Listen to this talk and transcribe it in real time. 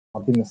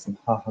רבים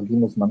לשמחה,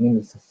 חגים וזמנים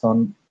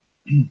לששון.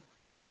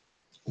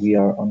 We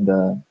are on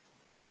the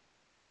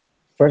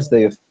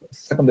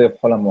second day of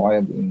Chol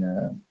HaMoed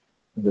in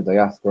the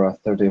diaspora,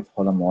 third day of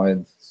Chol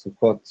HaMoed,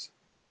 Sukkot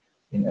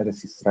in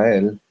Eretz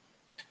Israel,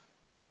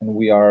 and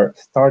we are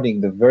starting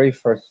the very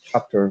first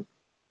chapter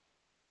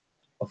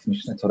of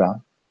Mishneh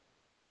Torah,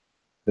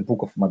 the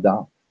book of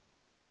Mada.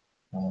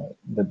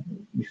 The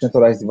Mishneh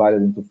Torah is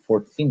divided into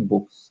 14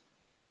 books.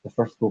 The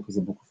first book is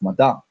the book of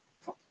Mada.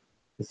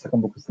 The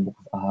second book is the book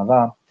of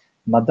Ahava.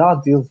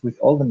 Mada deals with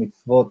all the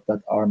mitzvot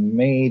that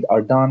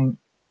are done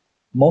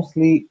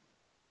mostly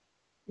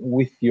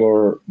with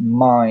your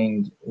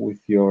mind, with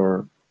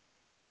your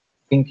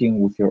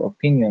thinking, with your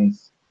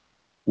opinions.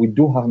 We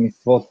do have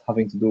mitzvot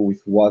having to do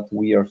with what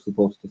we are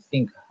supposed to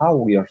think, how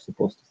we are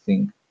supposed to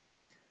think.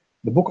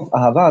 The book of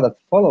Ahava that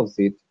follows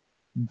it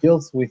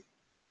deals with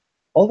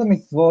all the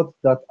mitzvot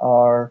that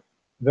are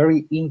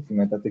very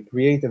intimate, that they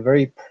create a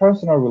very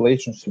personal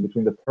relationship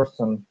between the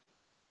person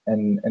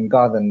and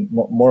God, and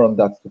more on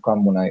that to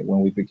come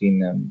when we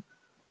begin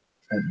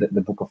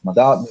the book of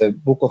Mada. The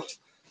book of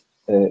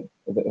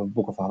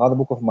Ahava, the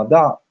book of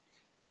Mada,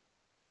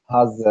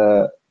 has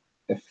a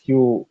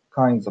few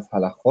kinds of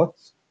halachot.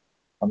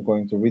 I'm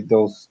going to read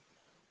those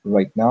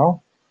right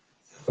now.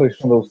 Sefer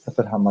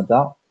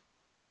Hamada.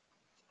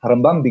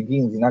 Harambam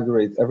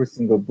inaugurates every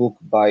single book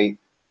by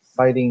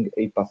citing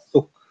a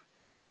pasuk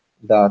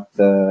that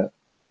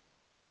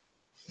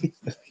fits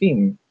the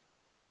theme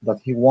that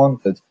he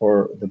wanted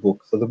for the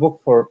book. So the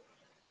book for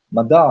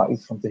Mada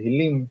is from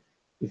Tehillim.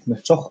 It's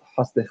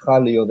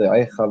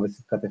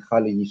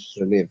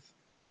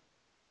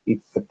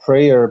a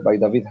prayer by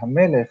David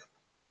HaMelech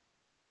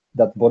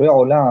that Borei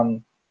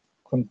Olam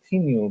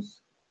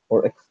continues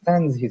or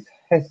extends his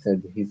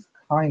chesed, his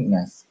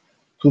kindness,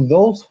 to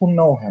those who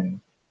know him,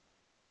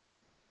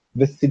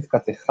 and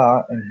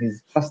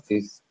his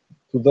justice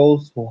to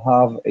those who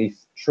have a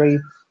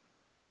straight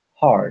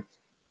heart.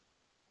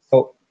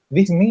 So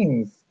this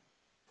means,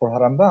 for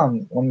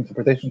Harambam, one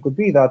interpretation could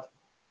be that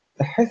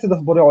the chesed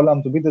of Borei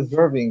Olam, to be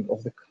deserving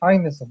of the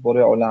kindness of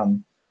Borei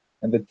Olam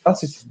and the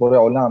justice of Borei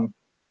Olam,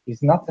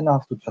 is not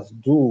enough to just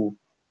do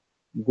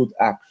good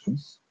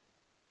actions,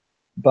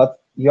 but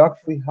you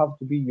actually have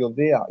to be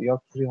Yodea, you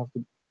actually have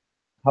to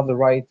have the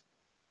right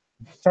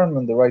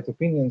discernment, the right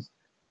opinions.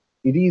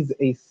 It is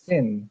a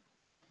sin,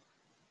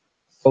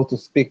 so to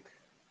speak,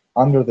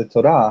 under the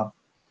Torah,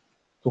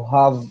 to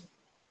have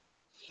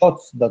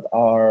thoughts that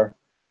are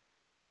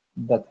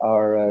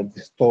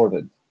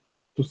distorted.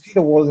 To see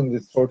the world in a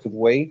distorted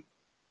way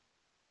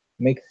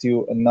makes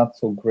you a not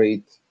so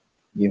great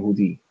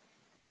Yehudi.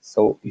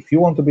 So if you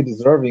want to be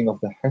deserving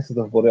of the chesed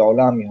of Borei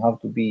Olam, you have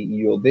to be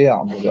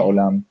Yodea Borei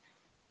Olam.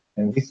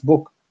 And this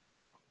book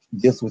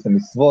deals with the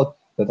mitzvot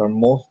that are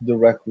most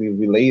directly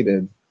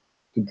related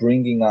to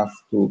bringing us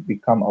to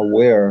become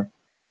aware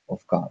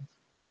of God.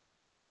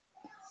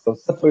 So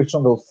Sefer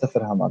Rishon goes Sefer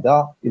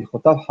Hamada,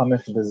 Ilchotav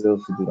Hamesh Bezer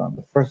Siduran.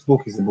 The first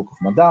book is the book of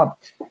Mada.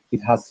 It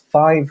has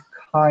 5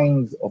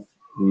 kinds of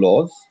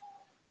laws,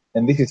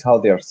 and this is how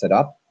they are set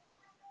up.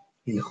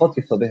 Ilchot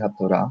Yesodei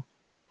HaTorah,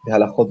 the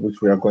halachot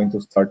which we are going to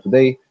start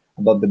today,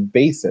 about the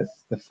basis,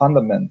 the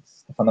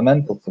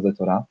fundamentals of the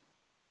Torah.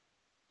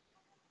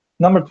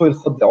 Number 2,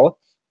 Ilchot De'ot,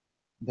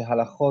 the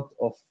halachot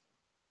of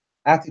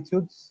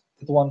attitudes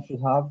that one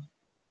should have.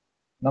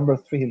 Number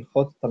 3,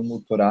 Hilchot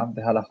Talmud Torah,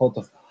 the halachot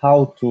of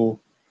how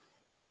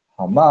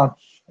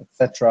much,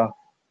 etc.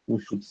 we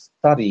should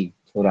study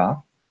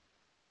Torah.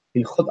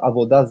 Hilchot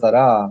Avodah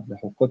Zarah, the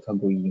Hukot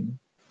HaGoyim,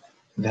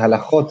 the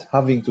halachot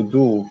having to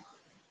do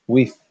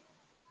with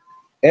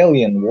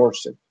alien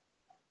worship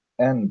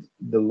and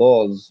the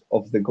laws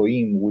of the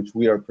Goyim which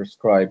we are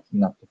prescribed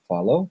not to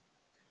follow.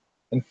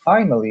 And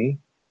finally,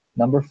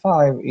 number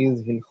 5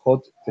 is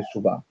Hilchot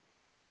Teshuvah,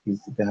 is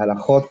the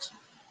halachot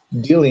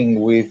dealing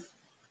with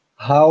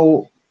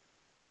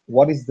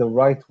what is the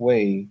right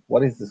way,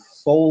 what is the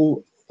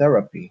soul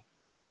therapy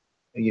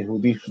a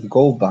Yehudi should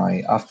go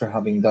by after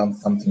having done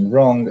something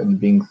wrong and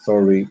being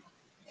sorry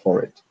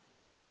for it.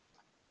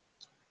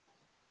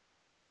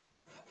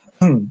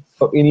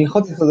 So in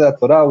Hilchot Yesodei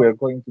Torah, we are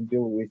going to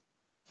deal with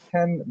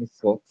 10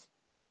 mitzvot.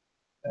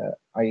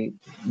 I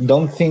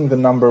don't think the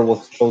number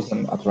was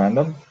chosen at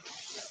random,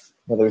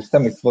 but there is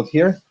 10 mitzvot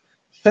here.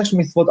 6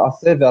 mitzvot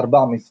aseh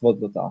ve'arba mitzvot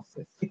lo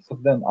ta'aseh. 6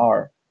 of them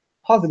are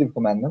positive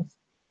commandments,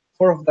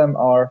 4 of them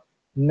are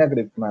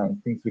negative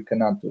commandments, things we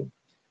cannot do.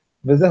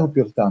 Vezehu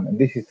pirtan, and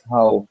this is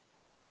how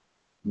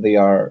they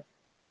are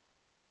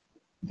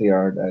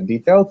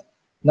detailed.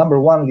 Number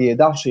 1,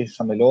 liyedah sheyesh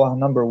sham Eloah.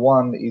 Number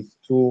 1 is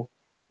to,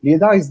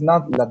 liyedah is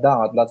not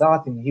lada'at.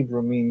 Lada'at in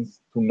Hebrew means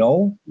to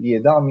know.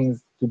 Liyedah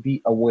means to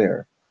be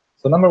aware.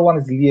 So number 1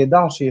 is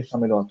liyedah sheyesh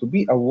sham Eloah, to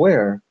be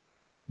aware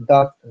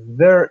that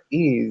there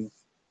is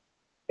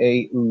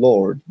a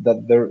Lord,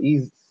 that there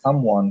is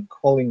someone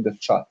calling the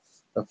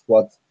shots. That's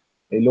what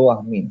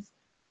Eloah means.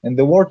 And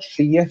the word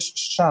sheyesh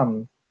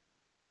sham,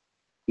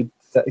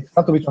 it's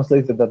not to be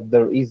translated that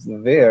there is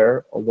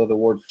there, although the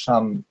word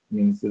sham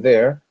means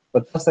there,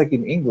 but just like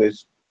in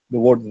English, The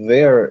word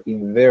there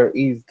in there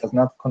is does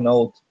not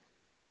connote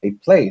a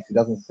place. It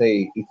doesn't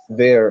say it's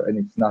there and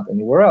it's not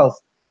anywhere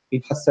else.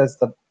 It just says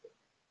that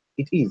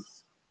it is,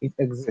 it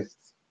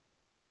exists.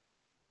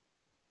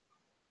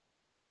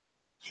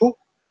 Two,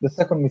 the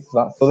second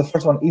mitzvah. So the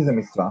first one is a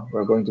mitzvah.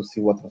 We're going to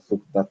see what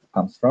pasuk that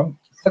comes from.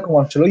 The second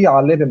one, שלא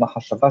יעלה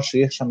במחשבה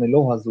שיש שם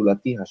אלוה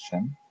זולתי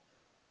השם,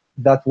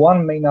 that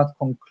one may not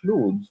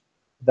conclude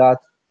that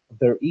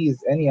there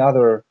is any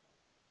other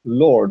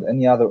Lord,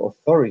 any other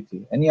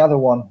authority, any other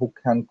one who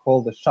can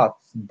call the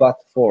shots but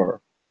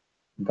for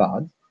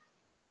God.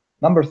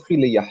 Number three,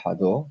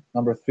 liyahado.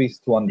 Number three is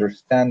to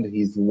understand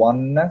his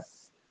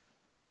oneness.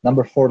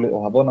 Number four,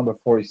 li'ohabo. Number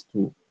four is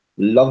to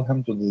love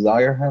him, to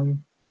desire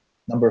him.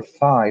 Number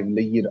five,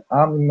 liyir'a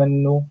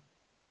mimenu,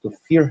 to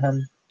fear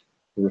him,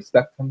 to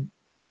respect him.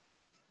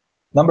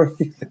 Number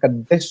six,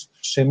 lekadesh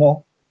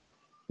shemo.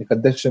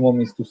 Lekadesh shemo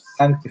means to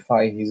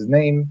sanctify his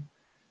name,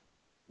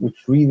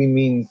 which really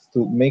means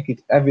to make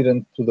it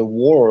evident to the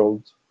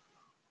world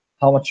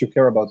how much you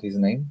care about his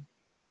name.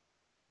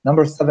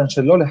 Number seven,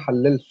 shelo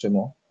lehallel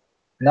shemo,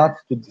 not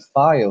to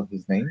defile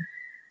his name.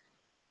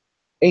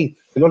 8,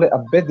 shelo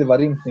le'abed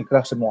devarim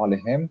nikra shemo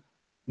alehem,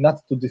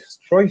 not to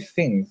destroy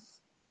things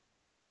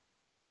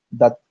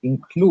that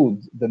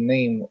include the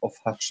name of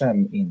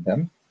Hashem in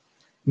them.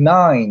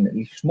 9,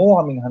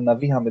 lishmoa min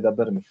hanavi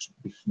hamedaber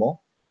bishmo,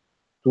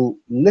 to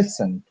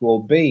listen, to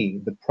obey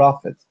the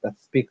prophet that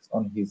speaks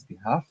on his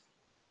behalf.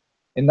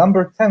 And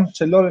number 10,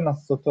 shelo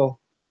lenassoto,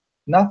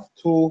 not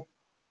to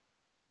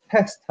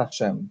test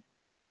Hashem.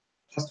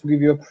 Just to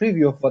give you a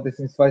preview of what this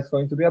mitzvah is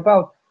going to be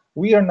about,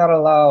 we are not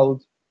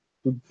allowed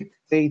to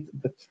dictate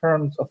the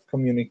terms of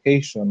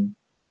communication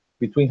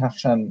between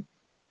Hashem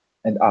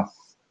and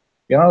us.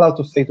 You're not allowed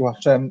to say to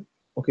Hashem,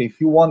 okay, if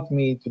you want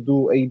me to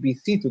do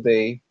ABC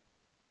today,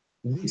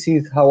 this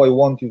is how I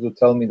want you to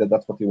tell me that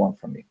that's what you want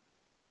from me.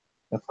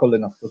 That's called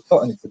an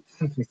assoto, and it's a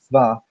 10th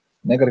mitzvah,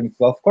 negative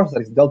mitzvah, of course,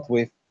 that is dealt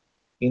with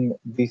in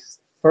this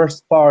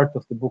first part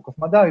of the book of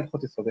Madai,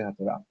 Hilchot Yesodei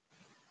HaTorah.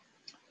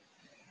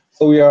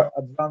 So we are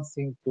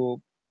advancing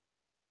to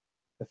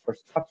the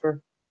first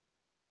chapter,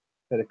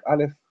 פרק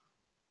א',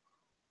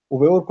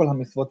 וביאור כל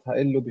המצוות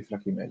האלו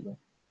בפרקים אלו.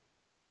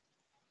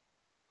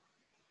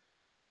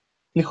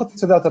 הלכות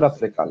יסודי התורה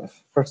פרק א',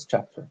 first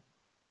chapter.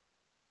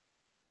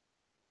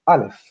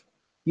 א',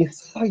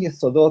 יסוד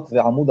היסודות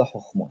ועמוד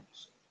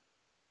החוכמות.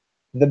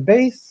 The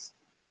base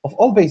of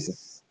all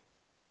bases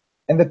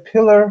and the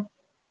pillar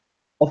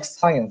of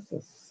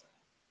sciences.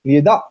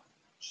 וידע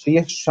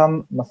שיש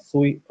שם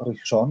מסוי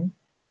ראשון,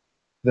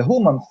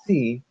 והוא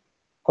ממציא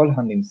כל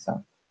הנמצא.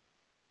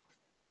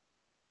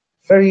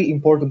 Very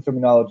important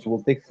terminology.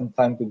 We'll take some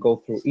time to go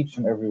through each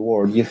and every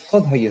word.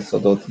 Yesod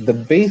hayesodot, the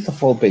base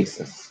of all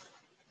bases.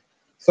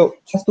 So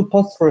just to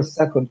pause for a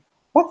second,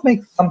 what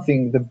makes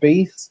something the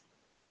base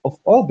of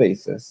all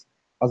bases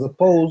as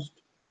opposed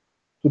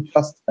to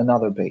just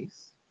another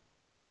base?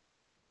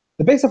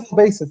 The base of all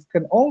bases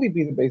can only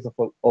be the base of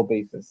all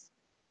bases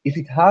if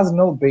it has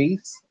no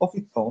base of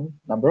its own,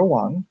 number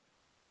one,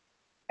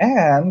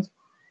 and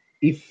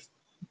if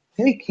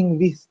taking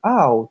this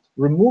out,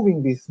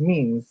 removing this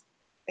means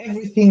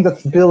everything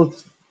that's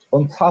built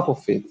on top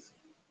of it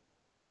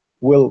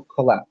will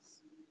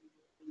collapse.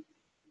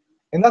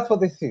 And that's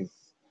what this is.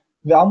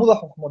 The Amud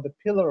HaChokhmot, the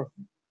pillar of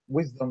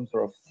wisdoms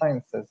or of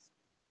sciences,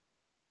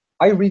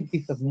 I read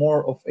this as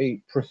more of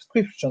a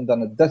prescription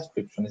than a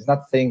description. It's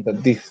not saying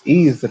that this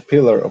is the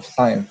pillar of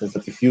sciences,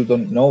 that if you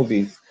don't know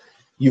this,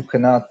 you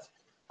cannot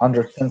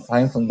understand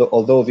science,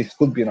 although this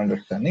could be an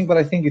understanding, but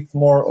I think it's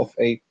more of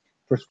a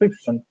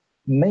prescription.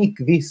 Make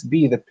this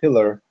be the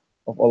pillar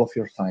of all of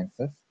your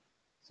sciences.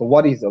 So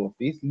what is all of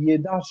this? To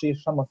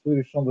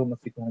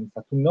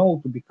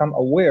know, to become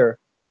aware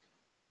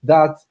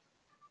that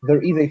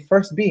there is a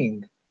first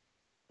being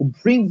who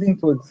brings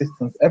into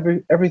existence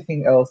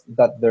everything else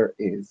that there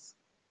is.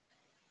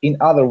 In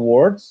other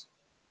words,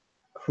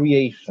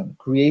 creation.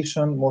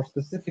 Creation more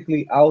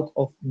specifically out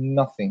of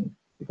nothing.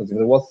 Because if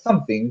there was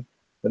something,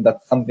 then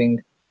that's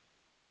something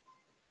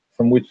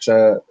from which,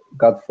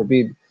 God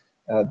forbid,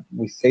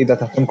 we say that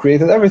Hashem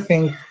created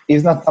everything,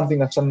 is not something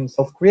that Hashem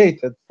himself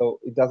created, so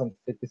it doesn't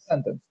fit this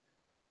sentence.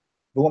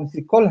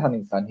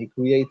 He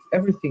creates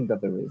everything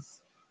that there is.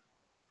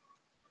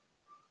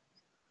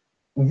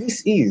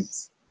 This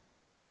is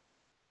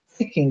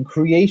taking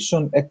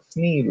creation ex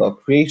nihilo,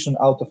 creation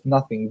out of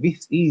nothing.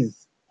 This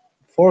is,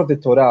 for the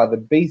Torah, the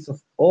base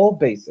of all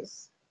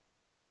bases,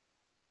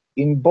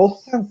 in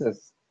both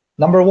senses.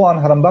 Number one,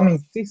 Harambam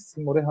insists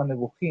in Moreh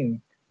HaNevuchim,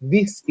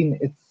 this in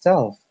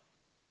itself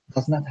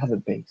does not have a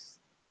base.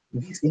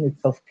 This in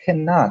itself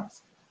cannot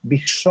be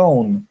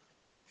shown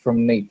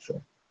from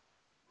nature.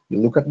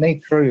 You look at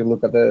nature, you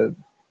look at the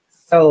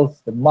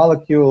cells, the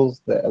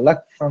molecules, the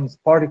electrons,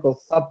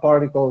 particles,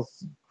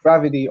 subparticles,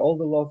 gravity, all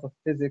the laws of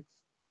physics,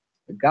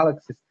 the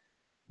galaxies.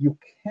 You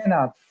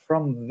cannot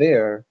from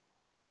there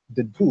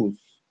deduce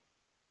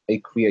a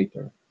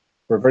creator.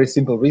 For a very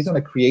simple reason,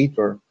 a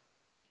creator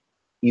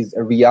is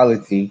a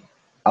reality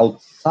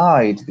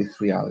outside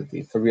this reality.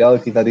 It's a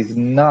reality that is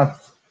not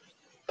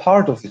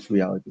part of this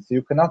reality. So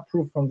you cannot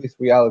prove from this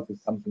reality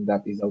something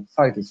that is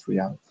outside this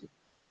reality.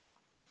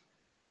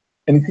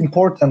 And it's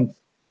important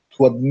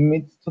to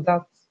admit to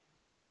that,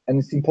 and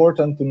it's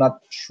important to not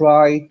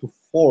try to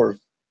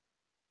force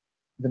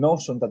the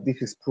notion that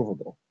this is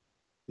provable.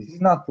 This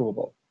is not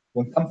provable.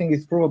 When something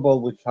is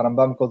provable, which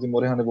Harambam calls in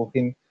Moreh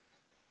HaNebuchim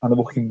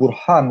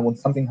Burhan, when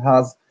something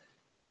has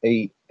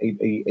a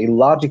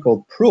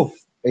logical proof,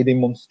 a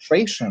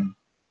demonstration,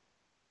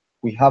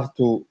 we have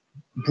to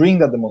bring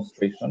that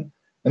demonstration.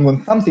 And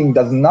when something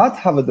does not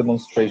have a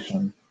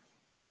demonstration,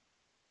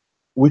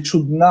 we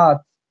should not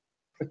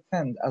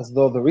pretend as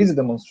though there is a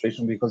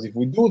demonstration, because if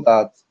we do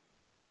that,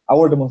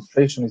 our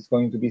demonstration is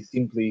going to be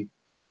simply,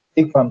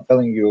 take what I'm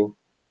telling you,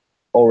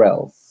 or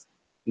else.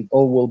 It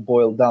all will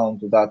boil down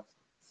to that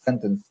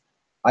sentence,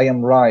 I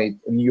am right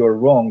and you are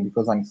wrong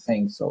because I'm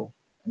saying so.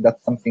 And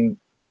that's something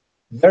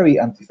very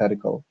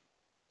antithetical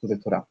to the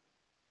Torah.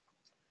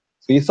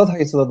 So Yesod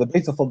HaYesodot, the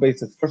base of all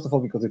bases, first of all,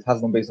 because it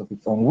has no base of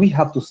its own, we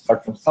have to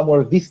start from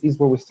somewhere. This is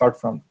where we start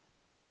from.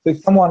 So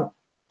if someone,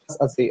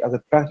 as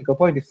a practical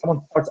point, if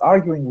someone starts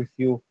arguing with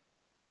you,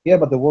 yeah,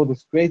 but the world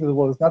is created, the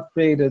world is not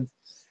created,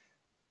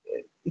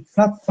 it's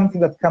not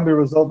something that can be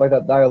resolved by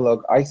that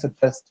dialogue. I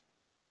suggest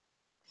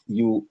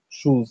you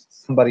choose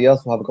somebody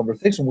else to have a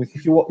conversation with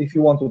if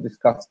you want to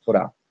discuss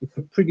Torah. It's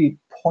a pretty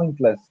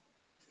pointless,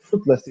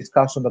 fruitless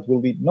discussion that will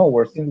lead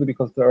nowhere, simply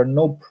because there are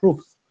no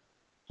proofs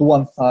to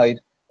one side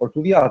or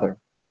to the other.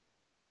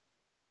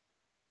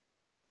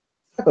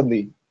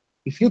 Secondly,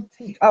 if you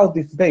take out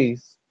this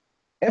base,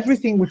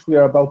 everything which we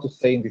are about to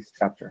say in this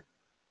chapter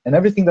and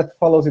everything that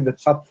follows in the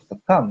chapters that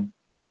come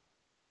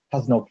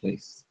has no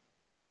place.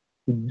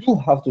 You do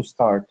have to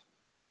start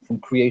from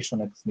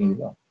creation ex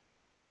nihilo.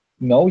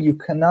 No, you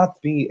cannot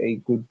be a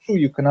good Jew,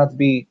 you cannot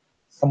be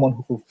someone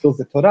who fulfills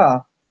the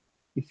Torah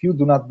if you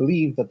do not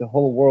believe that the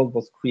whole world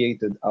was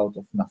created out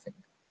of nothing.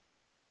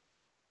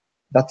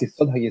 That is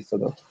Yesod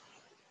HaYesodot.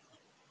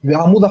 The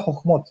Amud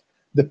HaChochmot,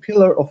 the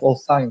pillar of all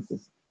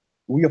sciences.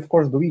 We, of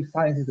course, believe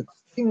science is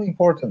extremely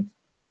important.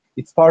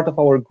 It's part of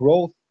our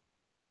growth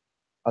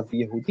as a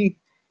Yehudi.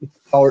 It's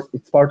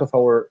part of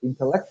our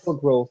intellectual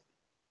growth,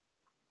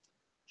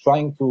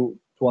 trying to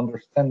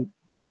understand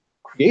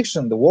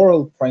creation, the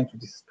world, trying to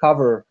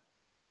discover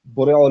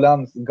Borei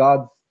Olam's,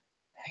 God's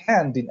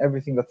hand in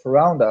everything that's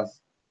around us.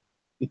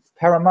 It's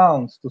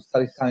paramount to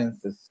study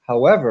sciences.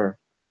 However,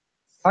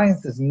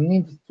 sciences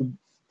need to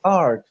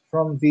start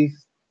from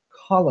this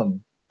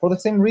column for the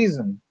same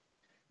reason.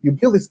 You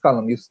build this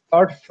column, you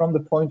start from the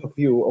point of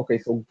view, okay,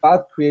 so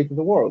God created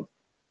the world.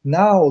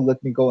 Now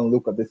let me go and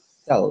look at this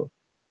cell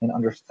and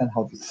understand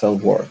how this cell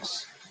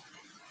works.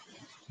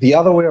 The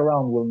other way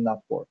around will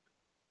not work.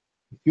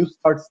 If you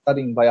start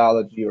studying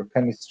biology or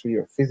chemistry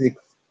or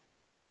physics,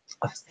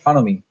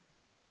 astronomy,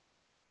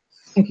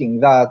 thinking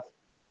that,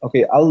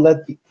 okay, I'll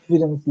let the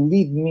evidence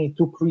lead me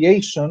to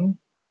creation,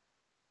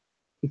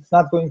 it's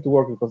not going to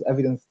work, because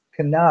evidence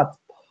cannot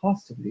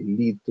possibly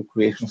lead to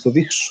creation. So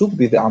this should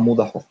be the Amud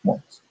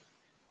HaChochmot.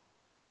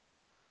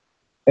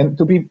 And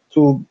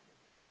to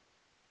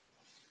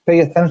pay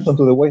attention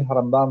to the way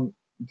Harambam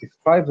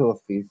describes all of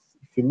this,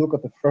 if you look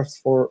at the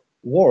first four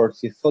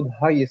words, Yesod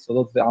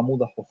HaYesodot ve'Amud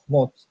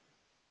HaChochmot,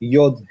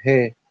 Yod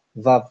He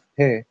Vav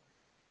He,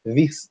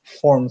 this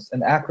forms an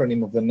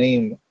acronym of the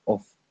name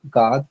of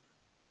God.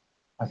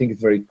 I think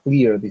it's very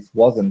clear this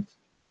wasn't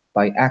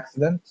by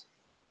accident,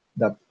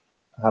 that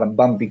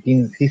Harambam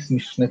begins his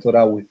Mishneh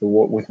Torah with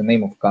the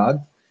name of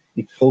God.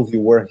 It shows you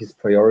where his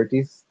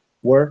priorities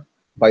were.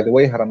 By the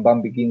way,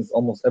 Harambam begins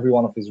almost every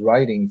one of his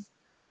writings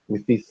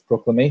with this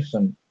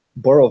proclamation,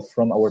 borrowed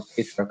from our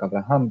patriarch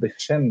Abraham,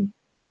 B'Shem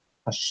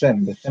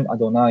Hashem, B'Shem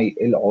Adonai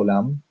El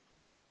Olam,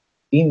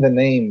 in the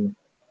name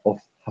of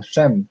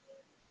Hashem,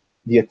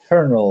 the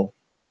eternal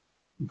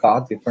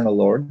God, the eternal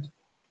Lord.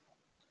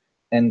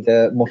 And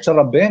Moshe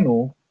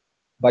Rabbeinu,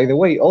 by the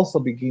way, also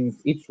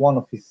begins each one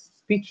of his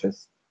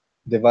speeches,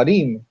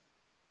 Devarim,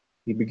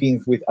 he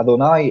begins with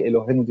Adonai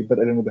Eloheinu diber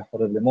elenu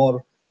b'chored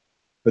lemor,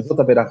 וזאת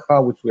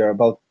הברכה, which we are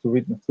about to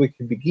read next week.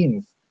 He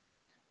begins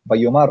by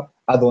Yomar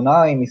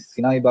Adonai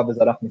מסיני בא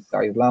וזרח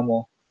משעיר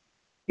למו.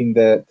 In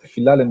the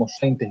Tefillah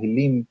LeMoshe in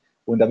Tehillim,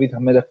 when David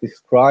HaMelech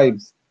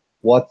describes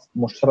what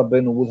Moshe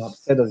Rabbeinu would have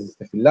said as his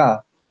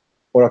Tefillah,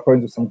 or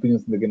according to some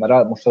opinions in the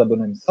Gemara, Moshe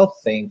Rabbeinu himself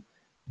saying,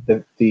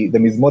 the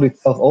Mizmor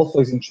itself also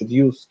is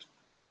introduces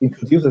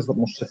what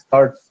Moshe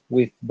starts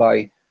with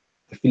by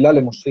Tefillah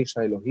LeMoshe Ish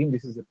HaElohim.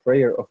 This is the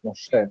prayer of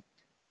Moshe,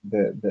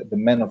 the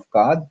man of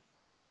God.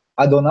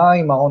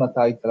 Adonai ma'on ata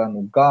hayta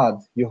lanu, God,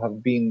 you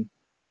have been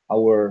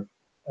our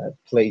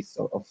place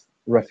of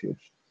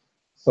refuge.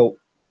 So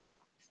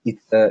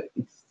it's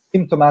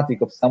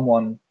symptomatic of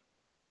someone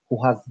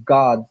who has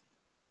God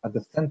at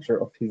the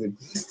center of his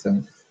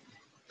existence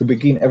to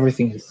begin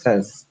everything he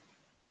says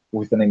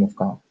with the name of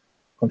God.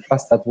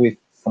 Contrast that with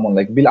someone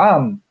like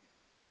Bil'am,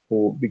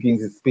 who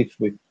begins his speech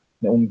with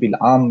Ne'um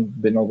Bil'am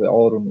beno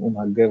be'or Ne'um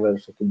ha'gever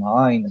shetum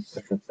ha'ain,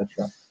 etc.,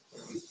 etc.,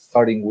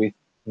 starting with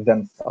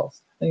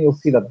themselves. And you'll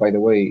see that, by the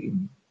way,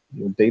 in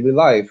your daily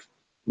life.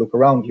 Look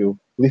around you,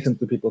 listen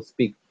to people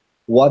speak.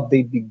 what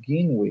they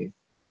begin with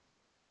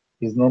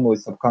is normally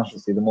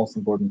subconsciously the most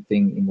important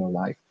thing in their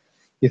life.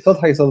 To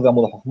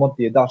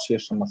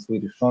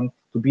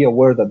be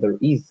aware that there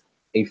is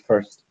a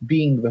first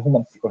being,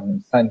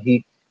 and he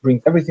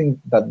brings everything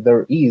that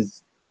there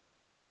is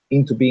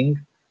into being.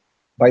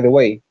 By the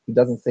way, he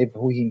doesn't say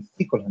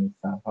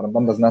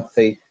Harambam does not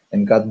say,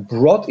 and God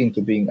brought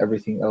into being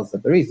everything else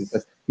that there is. He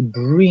says he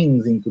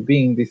brings into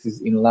being. This is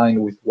in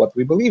line with what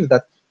we believe,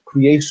 that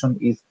creation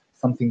is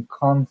something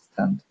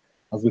constant.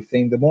 As we say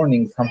in the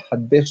mornings,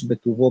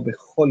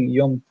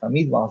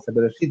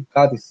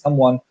 God is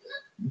someone,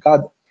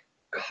 God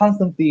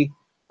constantly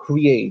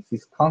creates,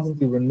 he's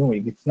constantly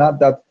renewing. It's not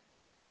that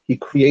he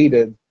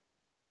created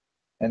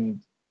and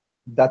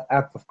that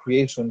act of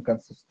creation can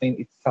sustain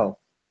itself.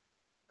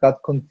 God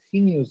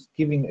continues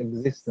giving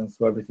existence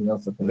to everything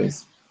else that there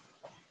is.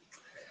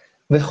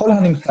 And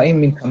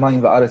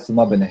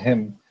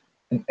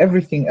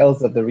everything else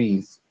that there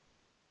is,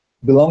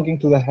 belonging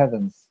to the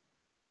heavens,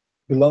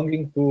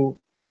 belonging to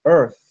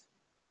earth,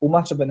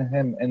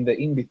 and the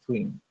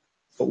in-between.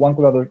 So one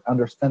could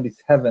understand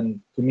this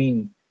heaven to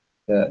mean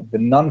the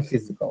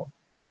non-physical,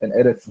 and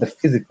Eretz the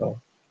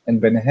physical,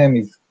 and Benehem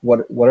is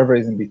whatever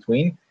is in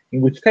between, in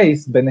which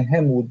case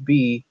Benehem would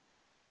be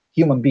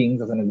human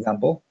beings, as an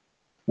example.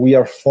 We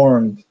are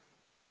formed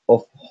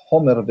of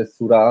Homer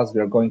Vesuras,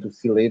 we are going to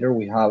see later.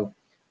 We have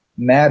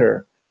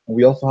matter, and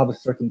we also have a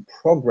certain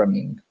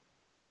programming.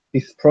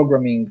 This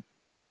programming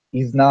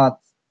is not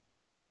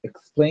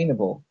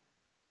explainable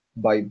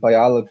by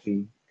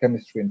biology,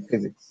 chemistry, and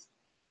physics.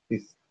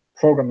 This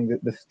programming,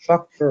 the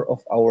structure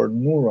of our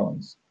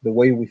neurons, the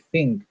way we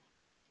think,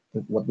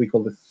 what we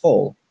call the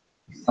soul,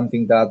 is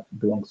something that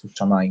belongs to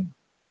Shamayim,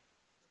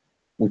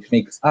 which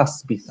makes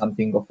us be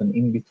something of an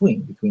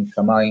in-between, between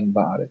Shamayim and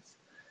Ba'aretz.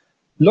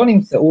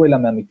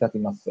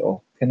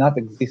 Cannot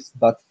exist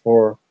but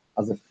for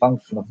as a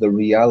function of the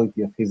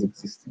reality of his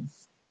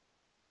existence.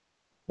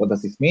 What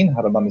does this mean?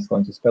 Harambam is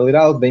going to spell it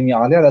out. And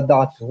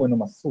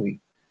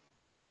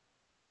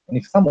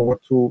if someone were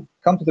to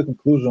come to the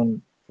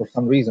conclusion for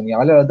some reason,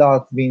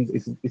 means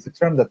it's a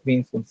term that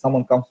means when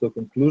someone comes to a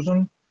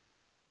conclusion,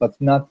 but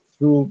not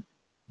through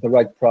the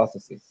right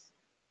processes.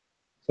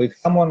 So if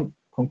someone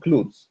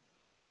concludes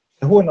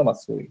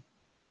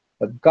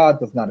that God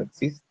does not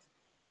exist,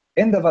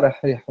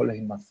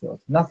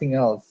 nothing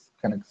else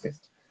can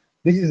exist.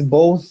 This is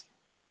both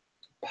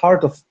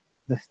part of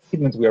the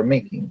statement we are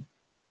making,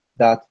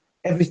 that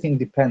everything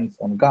depends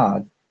on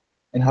God,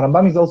 and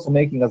Harambam is also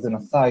making, as an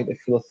aside, a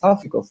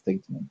philosophical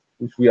statement,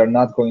 which we are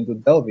not going to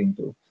delve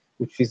into,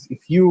 which is,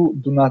 if you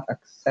do not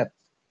accept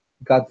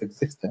God's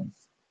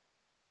existence,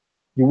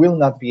 you will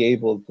not be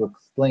able to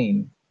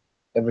explain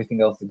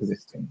everything else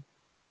existing.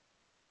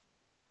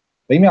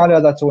 Nothing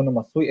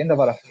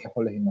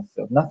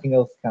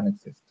else can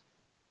exist.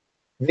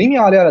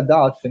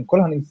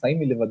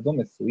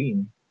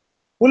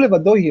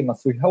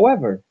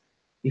 However,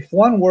 if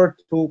one were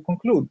to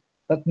conclude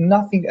that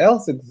nothing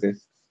else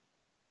exists,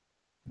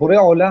 Borei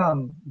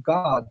Olam,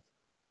 God,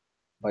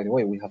 by the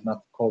way, we have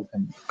not called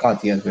him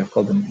God yet, we have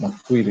called him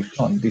Masui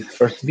Rishon, this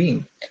first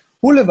being.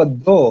 Hu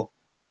levado,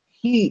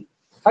 he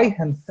by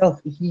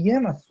himself,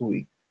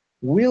 Masui,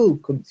 will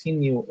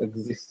continue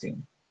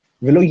existing.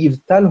 Velo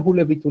yivtal hu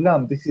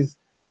levitulam. This is,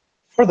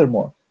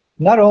 furthermore,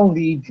 not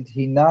only did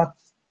he not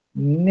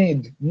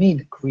need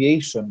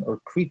creation or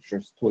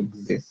creatures to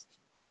exist,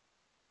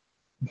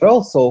 but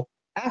also,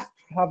 after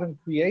having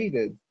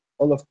created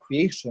all of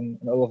creation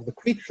and all of the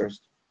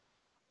creatures,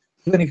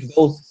 even if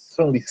those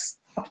suddenly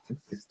stopped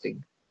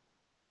existing,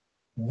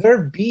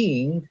 their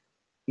being,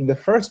 in the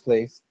first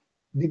place,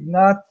 did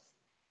not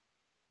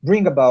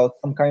bring about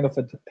some kind of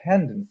a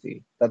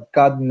dependency that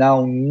God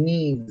now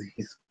needs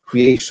his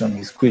creation,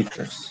 his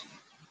creatures.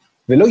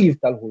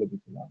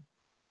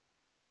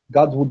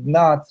 God would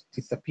not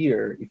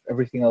disappear if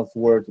everything else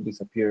were to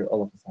disappear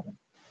all of a sudden.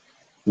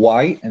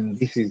 Why? And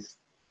this is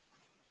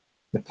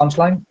the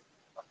punchline.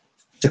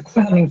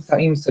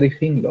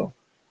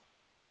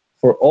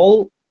 For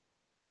all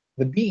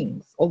the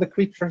beings, all the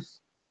creatures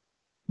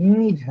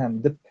need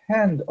him,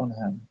 depend on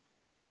him.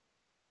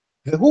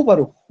 Vehu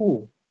baruch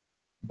hu,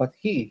 but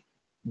he,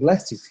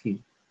 blessed is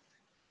he,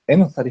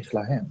 eno tzarich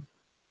lahem,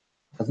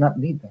 does not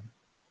need them.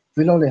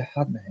 Velo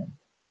le'echad mehem,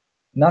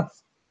 not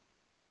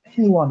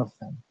any one of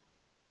them.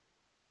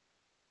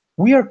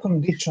 We are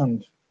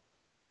conditioned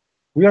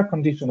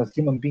as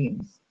human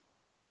beings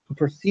to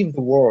perceive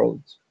the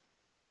world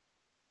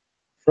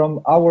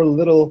from our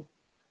little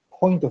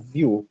point of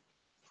view,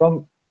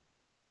 from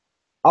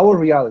our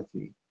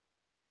reality,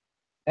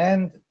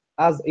 and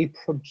as a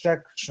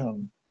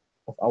projection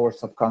of our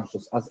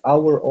subconscious, as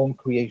our own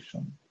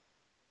creation,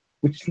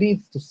 which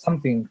leads to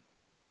something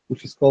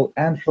which is called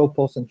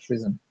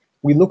anthropocentrism.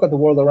 We look at the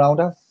world around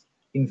us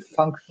in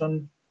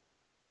function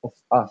of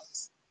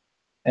us,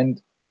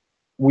 and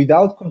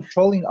without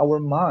controlling our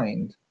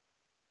mind,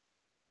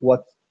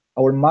 what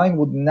our mind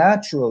would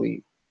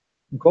naturally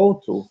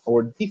go to,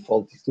 our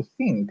default, is to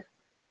think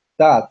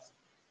that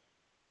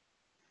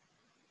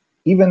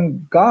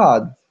even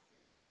God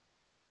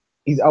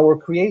is our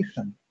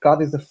creation.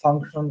 God is a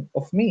function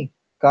of me.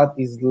 God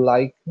is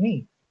like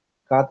me.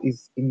 God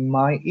is in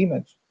my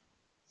image.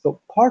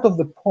 So part of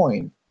the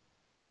point,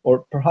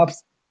 or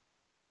perhaps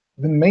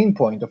the main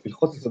point of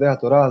Ilchot Yesodei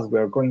HaTorah, as we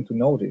are going to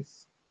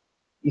notice,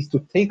 is to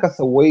take us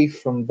away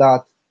from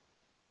that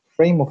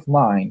frame of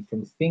mind,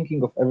 from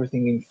thinking of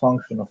everything in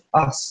function of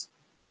us,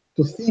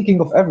 to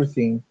thinking of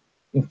everything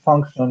in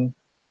function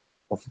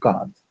of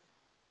God.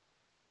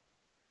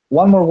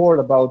 One more word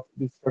about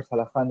this first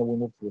halakha, and then we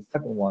move to the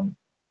second one.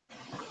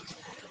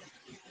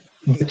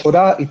 The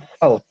Torah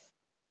itself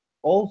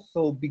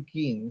also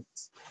begins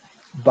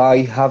by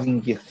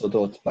having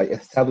yesodot, by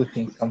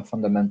establishing some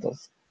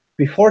fundamentals.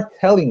 Before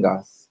telling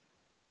us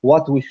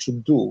what we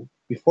should do,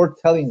 before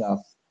telling us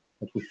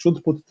that we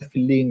should put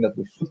tefillin, that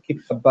we should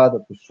keep Shabbat,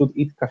 that we should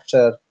eat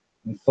kasher,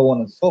 and so on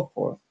and so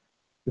forth,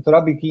 the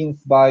Torah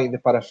begins by the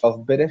parasha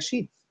of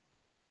Bereshit.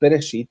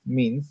 Bereshit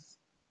means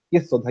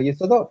Yesod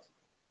HaYesodot.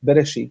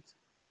 Bereshit,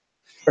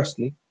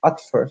 firstly, at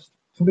first,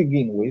 to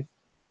begin with,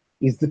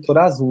 is the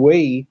Torah's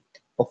way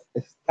of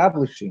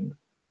establishing,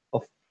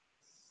 of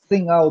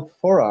setting out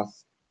for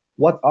us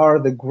what are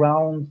the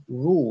ground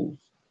rules,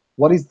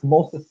 what is the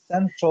most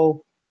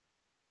essential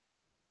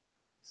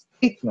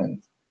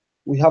statement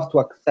we have to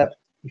accept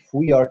if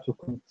we are to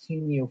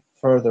continue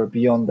further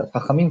beyond that.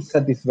 Chachamim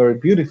said this very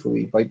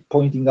beautifully by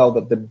pointing out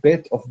that the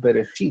bet of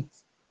Bereshit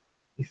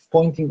is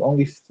pointing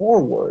only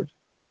forward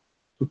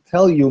to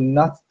tell you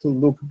not to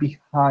look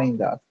behind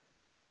that.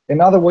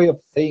 Another way of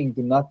saying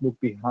do not look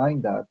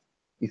behind that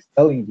is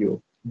telling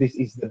you this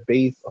is the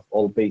base of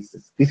all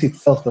bases. This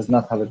itself does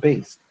not have a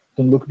base.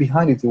 Don't look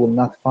behind it, you will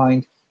not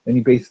find any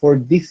base for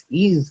it. This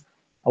is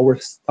our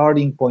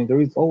starting point.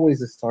 There is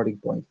always a starting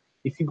point.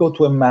 If you go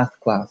to a math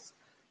class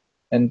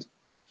and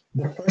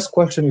the first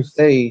question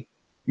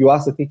you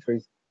ask the teacher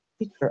is,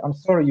 teacher, I'm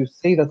sorry, you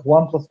say that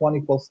 1 +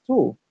 1 =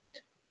 2,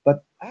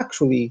 but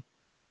actually,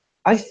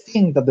 I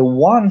think that the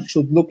 1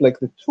 should look like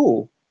the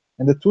 2,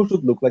 and the 2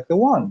 should look like the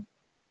 1.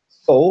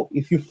 So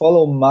if you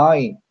follow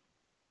my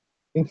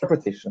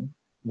interpretation,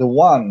 the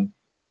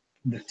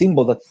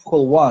symbol that's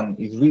called 1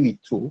 is really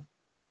 2.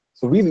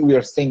 So really we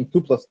are saying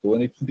 2 + 2,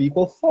 and it should be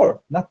equal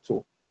 4, not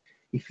 2.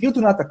 If you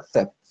do not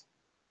accept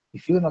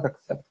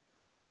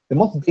the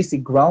most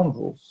basic ground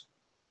rules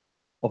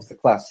of the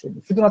classroom,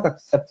 if you do not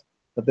accept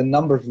that the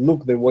numbers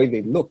look the way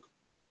they look,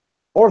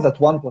 or that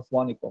 1 +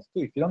 1 = 2,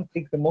 if you don't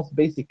take the most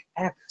basic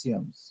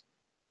axioms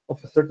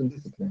of a certain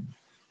discipline,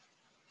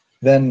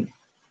 then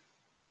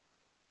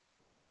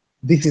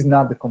this is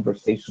not the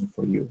conversation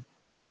for you.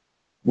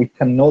 We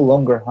can no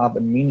longer have a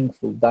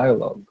meaningful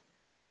dialogue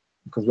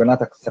because we're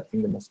not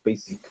accepting the most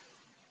basic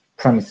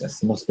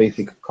premises, the most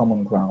basic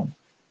common ground.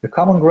 The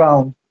common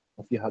ground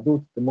of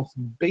Yahadut, the most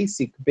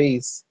basic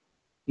base,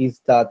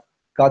 is that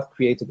God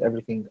created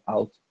everything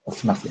out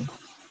of nothing.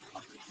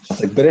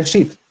 Just like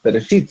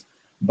Bereshit,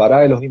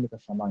 bara Elohim et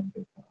hashamayim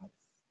v'et ha'aretz.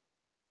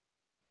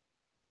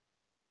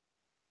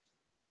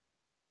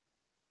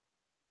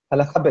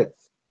 Halakha bet.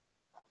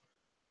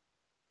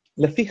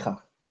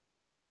 לפיכך,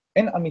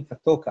 אין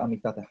אמיתתו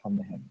כאמיתת אחד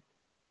מהם.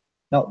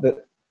 Now,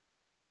 the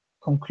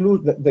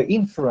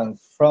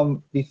inference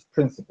from this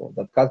principle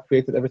that God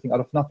created everything out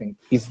of nothing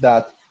is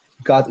that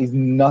God is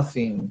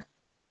nothing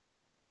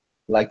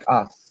like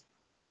us.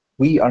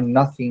 We are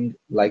nothing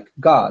like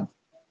God.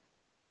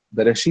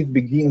 Bereshit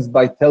begins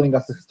by telling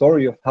us the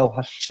story of how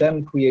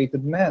Hashem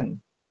created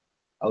man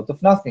out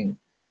of nothing,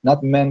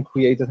 not man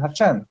created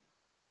Hashem.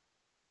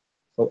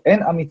 So,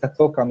 en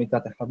amitato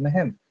kamitat echad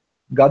mehem.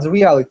 God's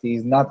reality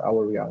is not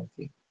our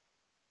reality.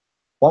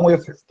 One way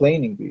of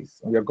explaining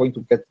this, and we are going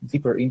to get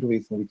deeper into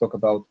this when we talk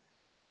about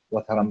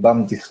what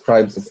Rambam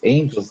describes as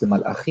angels, the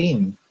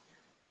malachim,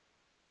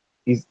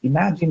 is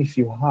imagine if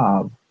you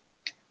have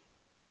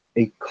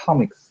a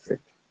comic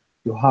strip,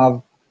 you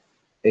have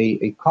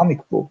a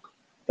comic book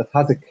that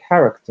has a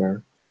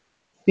character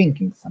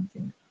thinking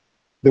something.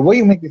 The way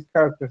you make this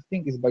character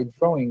think is by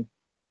drawing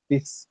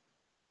this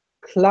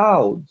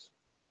cloud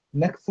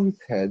next to his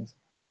head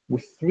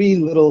with 3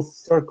 little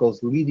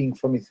circles leading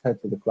from his head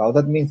to the cloud.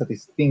 That means that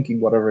he's thinking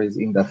whatever is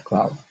in that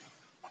cloud.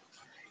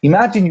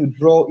 Imagine you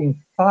draw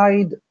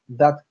inside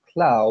that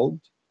cloud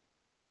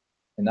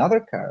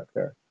another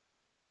character,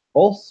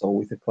 also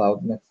with a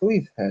cloud next to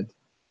his head,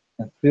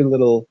 and 3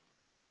 little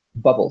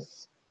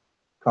bubbles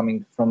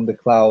coming from the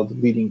cloud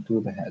leading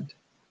to the head.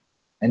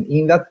 And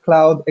in that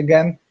cloud,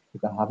 again, you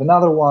can have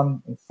another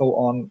one, and so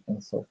on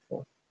and so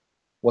forth.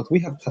 What we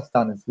have just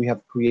done is we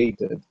have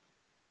created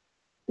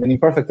an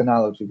imperfect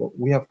analogy, but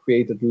we have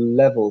created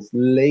levels,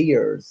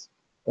 layers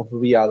of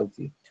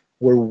reality,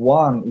 where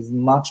one is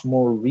much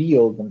more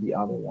real than the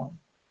other one.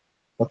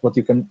 But what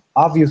you can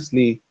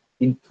obviously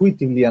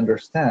intuitively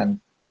understand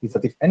is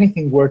that if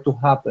anything were to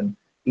happen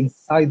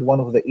inside one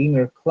of the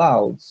inner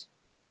clouds,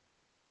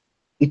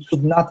 it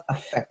should not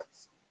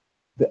affect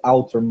the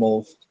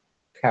outermost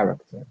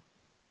character.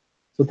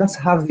 So let's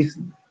have this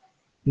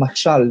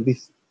mashal,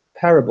 this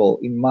parable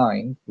in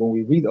mind when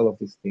we read all of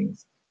these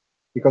things,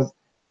 because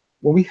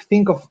when we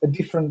think of a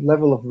different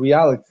level of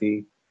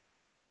reality,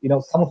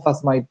 some of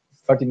us might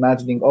start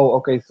imagining, oh,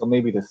 okay, so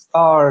maybe the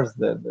stars,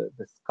 the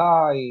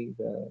sky,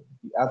 the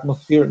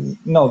atmosphere.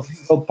 No,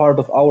 this is all part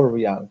of our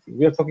reality.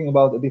 We are talking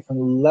about a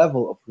different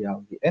level of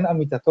reality. And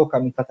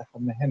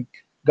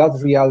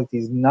God's reality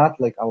is not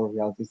like our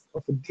reality. It's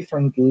of a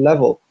different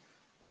level,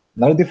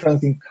 not a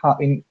difference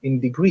in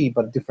degree,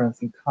 but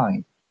difference in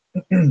kind.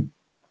 And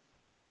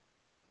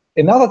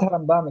now that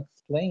Harambam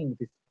explained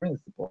this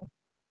principle,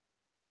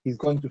 he's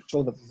going to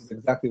show that this is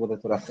exactly what the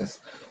Torah says.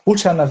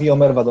 This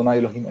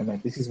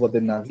is what the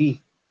Navi,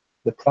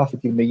 the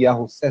prophet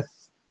Yirmiyahu says.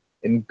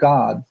 And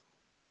God,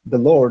 the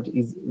Lord,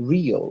 is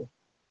real.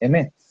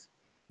 Emet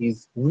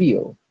is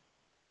real.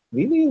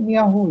 Really,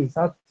 Yirmiyahu, is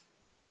that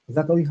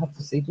all you have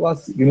to say to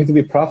us? You need to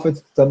be a prophet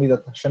to tell me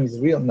that Hashem is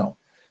real? No.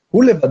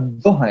 What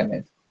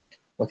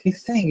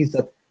he's saying is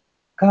that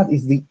God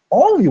is the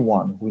only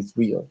one who is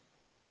real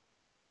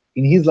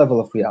in his level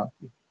of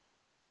reality.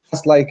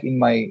 Just like in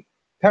my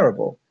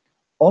parable,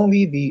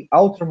 only the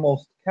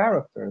outermost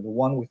character, the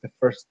one with the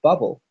first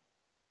bubble,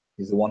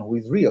 is the one who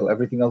is real.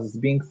 Everything else is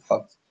being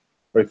thought.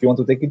 Or if you want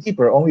to take it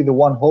deeper, only the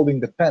one holding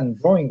the pen,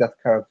 drawing that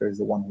character, is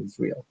the one who is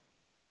real.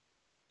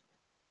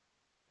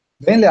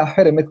 And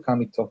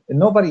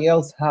nobody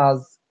else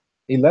has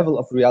a level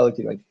of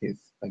reality like his,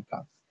 like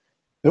God's.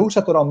 And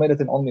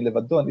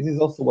this is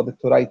also what the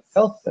Torah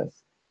itself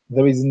says.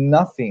 There is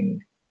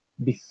nothing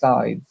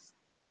besides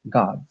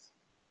God.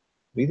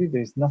 Really,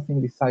 there is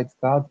nothing besides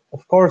God?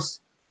 Of course,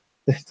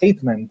 the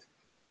statement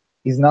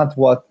is not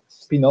what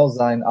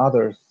Spinoza and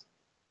others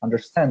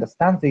understand as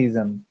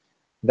pantheism,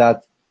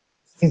 that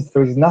since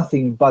there is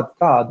nothing but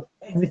God,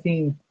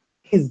 everything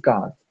is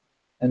God.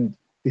 And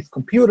this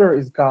computer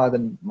is God,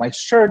 and my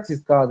shirt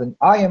is God, and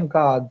I am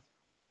God,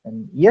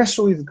 and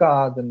Yeshua is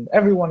God, and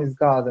everyone is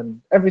God,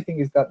 and everything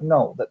is God.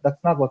 No,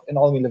 that's not what En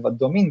Ol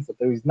Milevado means, that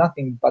there is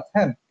nothing but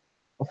Him.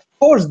 Of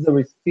course there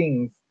is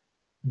things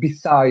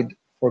beside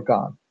for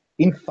God.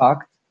 In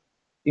fact,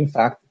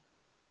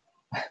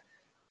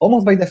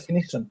 almost by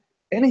definition,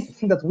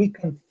 anything that we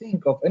can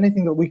think of,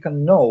 anything that we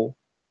can know,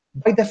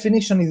 by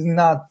definition is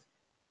not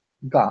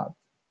God.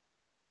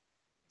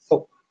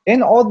 So,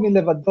 En Od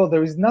Milevado,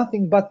 there is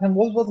nothing but Him.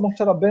 What was Moshe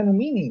Rabbeinu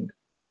meaning?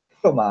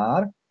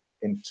 כלומר,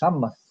 אין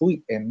שם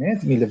מצוי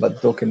אמת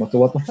מלבדו כמותו.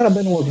 What Moshe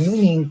Rabbeinu was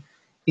meaning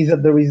is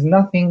that there is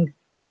nothing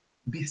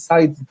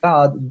besides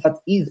God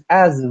that is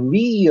as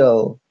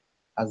real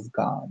as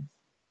God.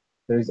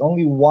 There is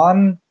only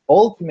one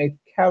ultimate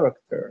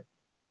character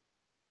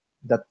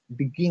that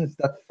begins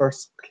that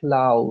first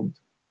cloud,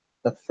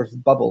 that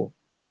first bubble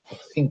of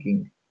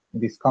thinking in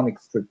this comic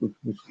strip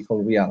which we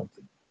call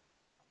reality.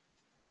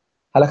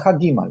 הלכה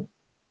ג'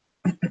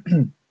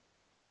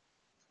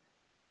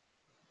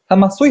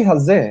 המצוי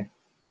הזה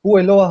הוא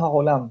אלוה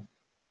העולם.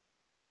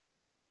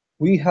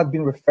 We had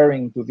been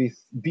referring to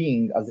this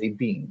being as a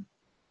being.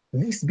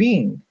 This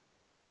being,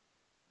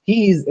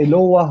 he is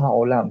Eloah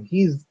ha'olam.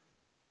 He is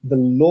the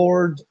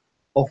Lord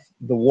of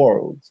the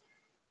world.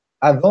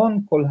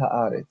 Adon kol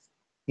haaretz.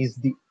 He is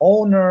the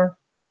owner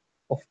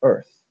of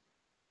earth.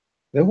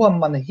 והוא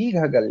המנהיג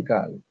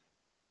הגלגל,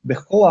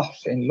 בכוח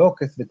שאין לו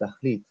קץ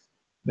ותכלית,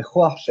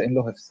 בכוח שאין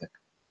לו הפסק.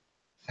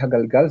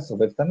 הגלגל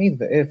סובב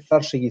תמיד, ואי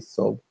אפשר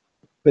שיסוב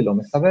ולא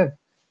מסבב.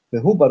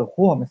 והוא ברוך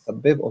הוא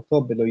המסבב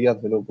אותו בלא יד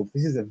ולא גוף.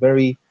 This is a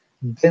very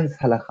dense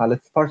halacha.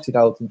 Let's parse it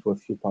out into a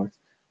few parts.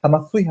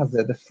 המצוי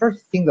הזה, the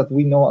first thing that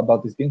we know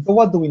about this being. So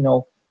what do we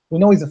know? We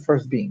know he's a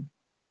first being.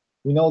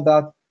 We know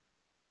that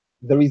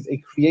there is a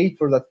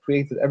creator that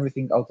created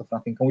everything out of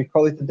nothing. Can we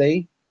call it a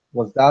day?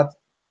 Was that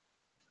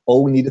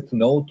all we needed to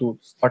know to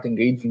start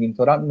engaging in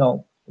Torah?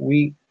 No.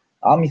 We,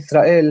 Am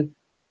Yisrael,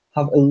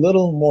 have a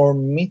little more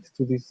meat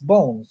to these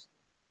bones.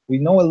 We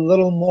know a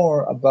little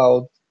more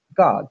about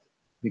God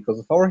because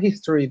of our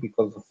history,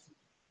 because of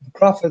the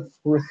prophets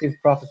who received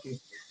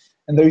prophecy.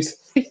 And there is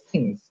three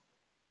things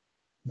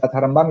that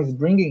Harambam is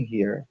bringing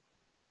here,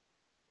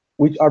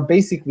 which are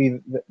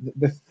basically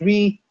the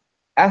three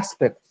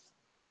aspects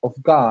of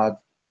God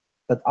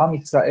that Am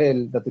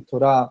Yisrael, that the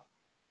Torah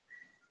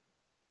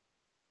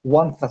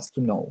wants us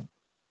to know.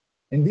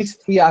 And these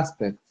three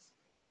aspects,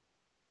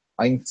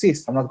 I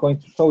insist, I'm not going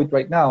to show it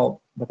right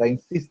now, but I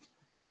insist,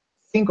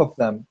 think of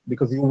them,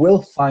 because you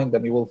will find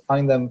them. You will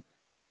find them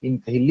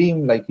in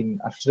Tehillim, like in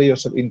Ashrei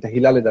Yoshev, in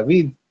Tehillah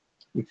LeDavid,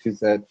 which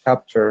is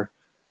chapter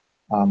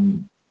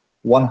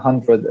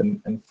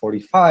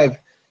 145.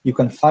 You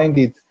can find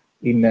it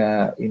in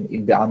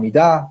the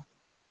Amidah,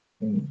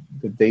 in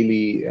the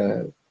daily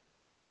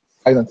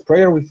silent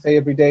prayer we say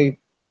every day,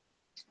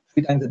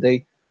 3 times a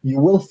day. You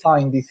will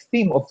find this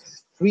theme of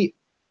three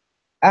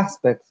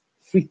aspects,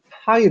 three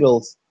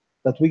titles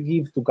that we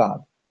give to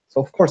God.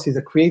 So of course, he's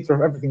a creator of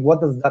everything.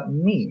 What does that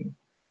mean?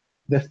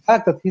 The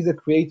fact that he's a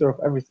creator of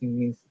everything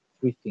means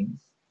three things.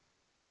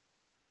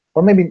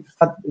 Or maybe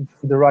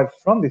it's derived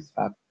from this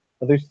fact,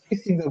 but there's three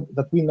things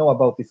that we know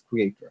about this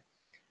creator.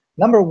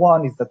 Number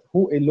one is that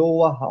Hu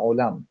Eloah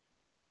Ha'olam,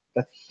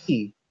 that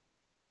he,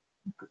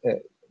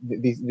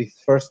 this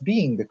first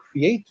being, the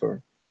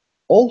creator,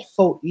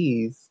 also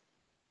is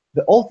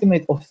the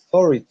ultimate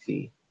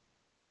authority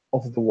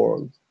of the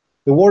world.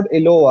 The word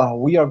Eloah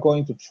we are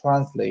going to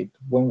translate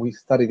when we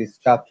study these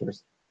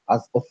chapters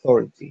as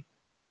authority.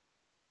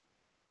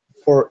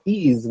 For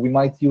ease, we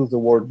might use the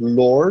word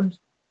Lord,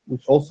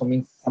 which also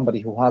means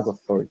somebody who has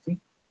authority.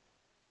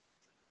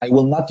 I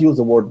will not use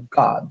the word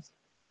God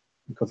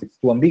because it's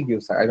too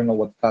ambiguous. I don't know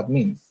what God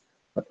means.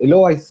 But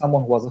Eloah is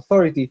someone who has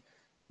authority.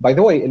 By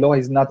the way, Eloah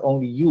is not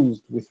only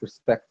used with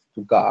respect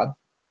to God.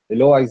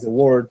 Eloah is a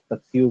word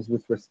that's used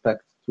with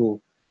respect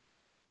to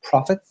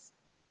prophets.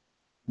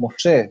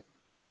 Moshe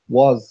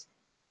was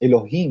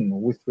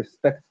Elohim with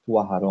respect to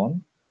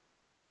Aharon.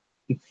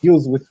 It's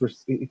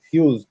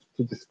used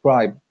to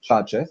describe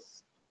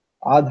judges.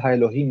 Ad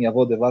ha-Elohim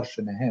yavo devar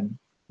shenehem.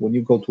 When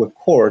you go to a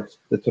court,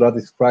 the Torah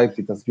describes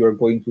it as you are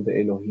going to the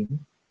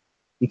Elohim.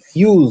 It's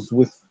used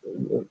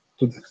to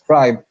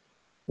describe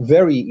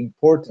very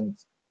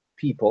important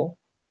people,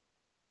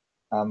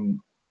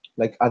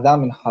 like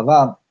Adam and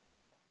Hava,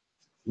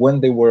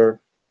 when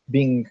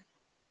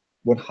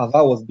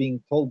Hava was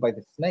being told by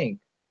the snake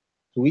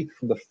to eat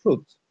from the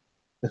fruit.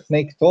 The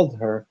snake told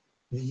her,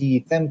 once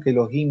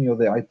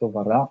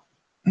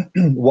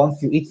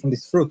you eat from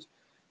this fruit,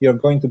 you're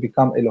going to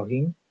become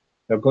Elohim.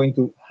 You're going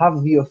to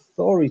have the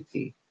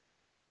authority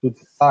to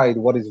decide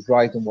what is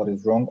right and what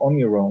is wrong on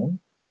your own.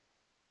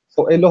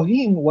 So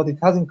Elohim, what it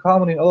has in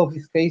common in all of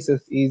these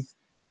cases is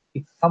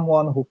it's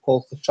someone who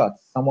calls the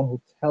shots, someone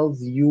who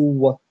tells you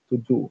what to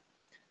do.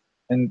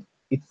 And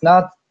it's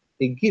not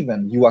a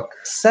given. You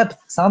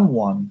accept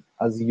someone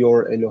as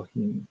your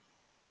Elohim.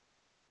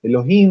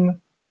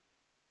 Elohim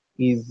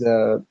is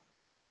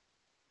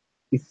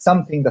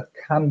something that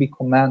can be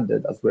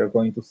commanded, as we're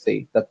going to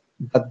say. That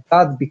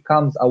God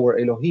becomes our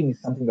Elohim is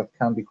something that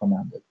can be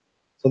commanded.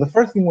 So the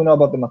first thing we know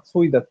about the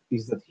Matsui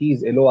is that he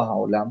is Eloah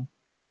HaOlam,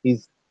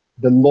 is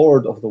the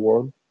Lord of the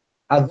world.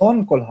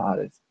 Adon Kol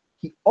Haaretz,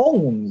 he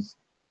owns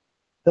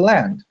the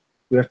land.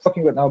 We are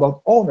talking right now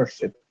about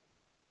ownership.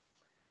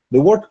 The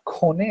word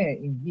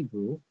koneh in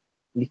Hebrew,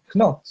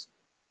 liknot,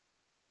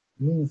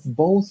 means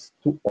both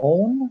to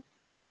own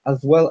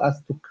as well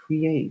as to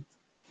create.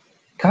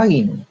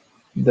 Cain,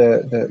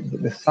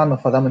 the son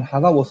of Adam and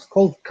Hava, was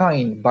called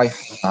Cain by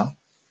Hannah,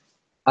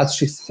 as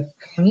she said,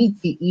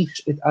 Kaniti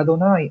ish et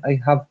Adonai, I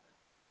have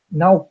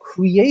now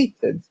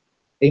created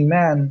a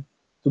man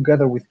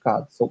together with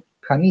God. So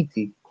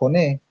Kaniti,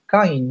 Koneh,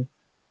 Cain,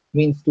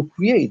 means to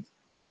create.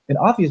 And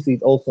obviously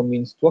it also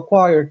means to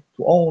acquire,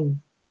 to own,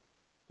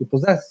 to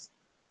possess.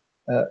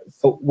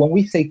 So when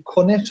we say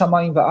Koneh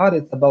Shamayim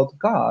Va'aretz about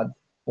God,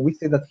 when we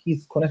say that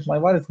he's Koneh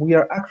Shamayim Va'aretz, we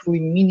are actually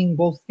meaning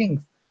both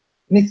things.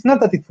 And it's not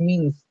that it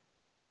means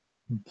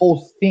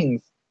both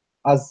things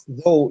as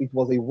though it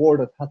was a word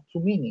that had two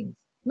meanings.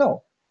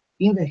 No.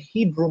 In the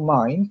Hebrew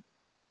mind,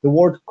 the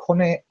word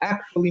Koneh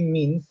actually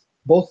means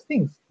both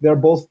things. They're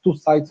both two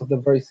sides of the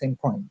very same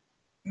coin.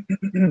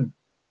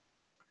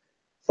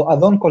 So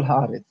Adon Kol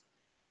Haaretz,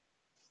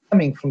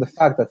 stemming from the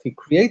fact that he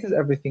created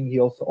everything, he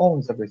also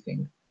owns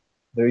everything.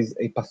 There is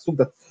a pasuk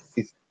that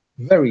says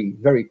very,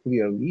 very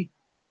clearly,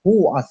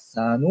 Hu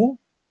asanu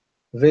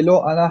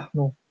velo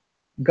anachnu.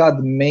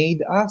 God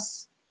made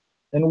us,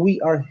 and we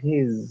are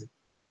His.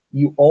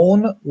 You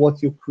own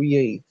what you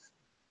create.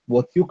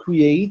 What you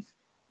create,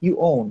 you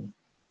own.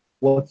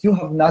 What you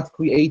have not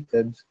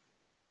created,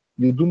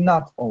 you do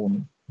not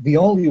own. The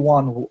only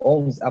one who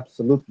owns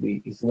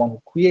absolutely is the one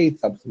who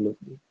creates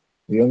absolutely.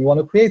 The only one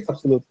who creates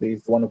absolutely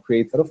is the one who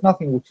creates out of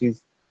nothing, which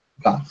is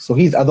God. So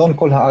he's Adon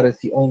Kol Haaretz,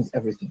 he owns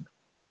everything.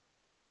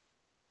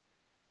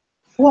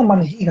 For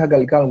Manhig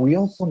HaGalgal, we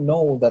also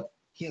know that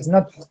he has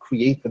not just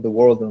created the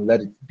world and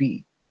let it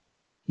be.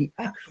 He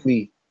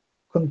actually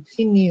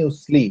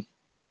continuously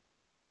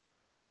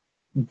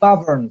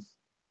governs,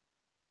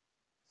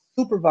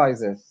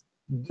 supervises,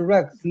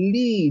 directs,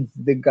 leads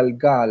the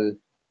Galgal,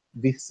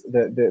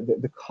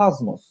 the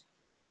cosmos,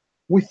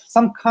 with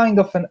some kind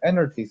of an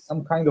energy,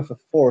 some kind of a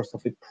force,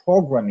 of a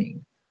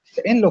programming.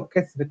 That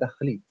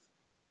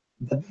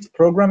this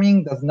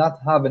programming does not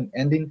have an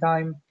ending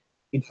time.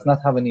 It does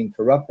not have any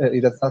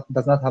it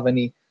does not have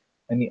any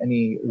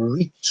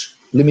reach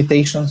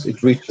limitations.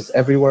 It reaches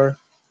everywhere.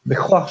 It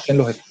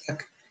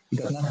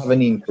does not have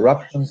any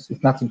interruptions.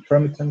 It's not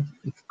intermittent.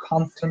 It's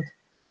constant.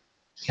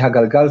 We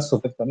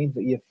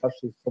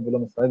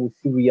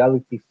see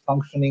reality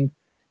functioning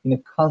in a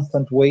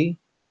constant way.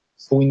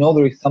 So we know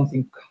there is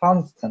something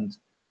constant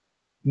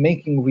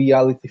making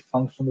reality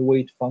function the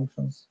way it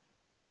functions.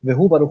 And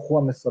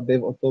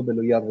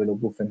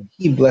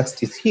he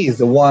blessed is he is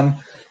the one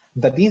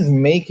that is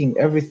making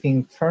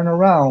everything turn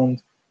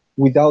around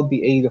without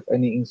the aid of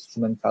any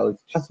instrumentality.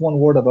 Just one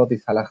word about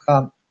this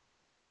halakha,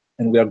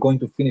 and we are going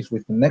to finish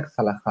with the next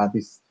halakha,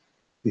 this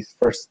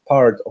first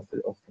part of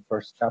the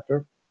first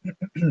chapter.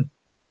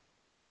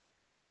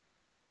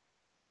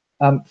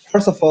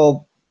 First of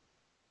all,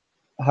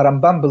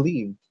 Harambam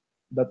believed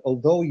that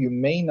although you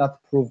may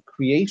not prove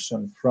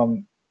creation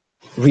from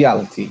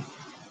reality,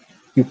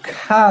 you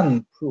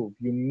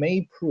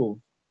may prove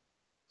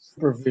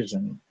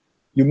supervision.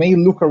 You may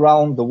look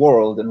around the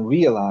world and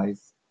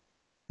realize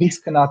this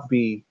cannot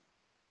be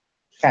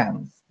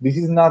chance. This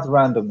is not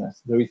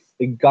randomness. There is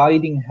a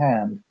guiding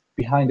hand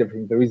behind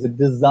everything. There is a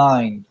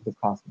design to the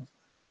cosmos.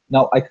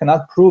 Now, I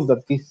cannot prove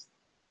that this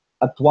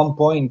at one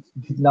point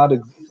did not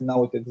exist,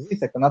 now it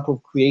exists. I cannot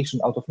prove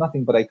creation out of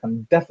nothing, but I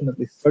can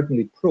definitely,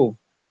 certainly prove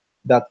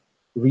that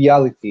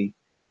reality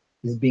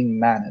is being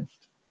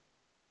managed.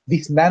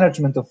 This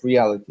management of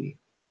reality,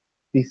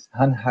 this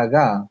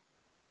hanhaga,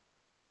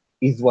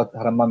 is what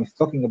Rambam is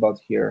talking about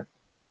here.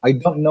 I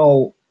don't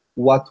know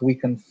what we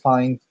can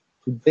find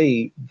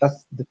today.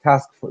 That's the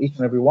task for each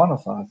and every one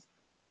of us.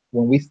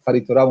 When we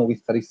study Torah, when we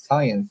study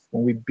science,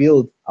 when we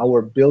build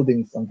our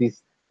buildings on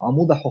this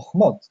Amud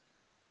HaChochmot,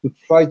 to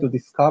try to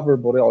discover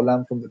Borei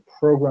Olam from the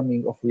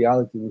programming of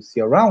reality we see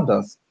around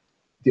us,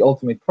 the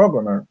ultimate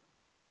programmer.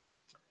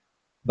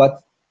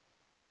 But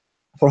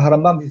for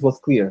Harambam, this was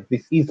clear.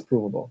 This is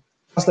provable.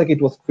 Just like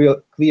it was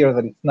clear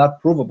that it's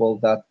not provable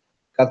that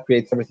God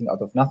creates everything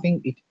out of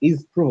nothing, it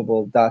is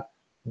provable that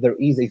there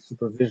is a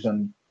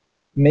supervision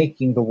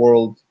making the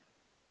world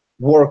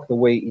work the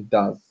way it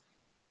does.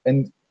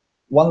 And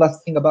one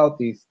last thing about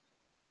this,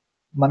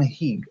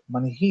 manhig,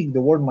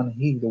 the word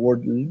manhig, the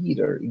word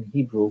leader in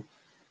Hebrew,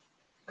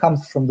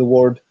 comes from the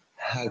word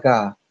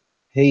haga,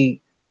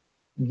 hey,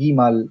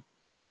 gimal,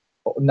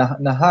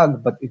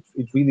 nahag, but it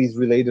really is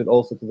related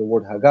also to the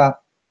word haga.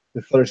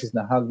 The flourish is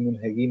nahag, nun,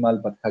 hey,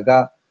 gimal, but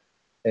haga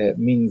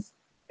means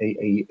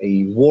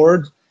a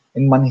word,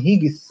 and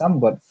manhig is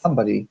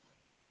somebody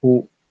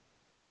who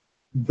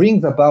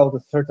brings about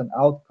a certain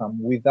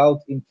outcome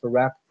without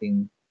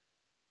interacting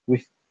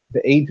with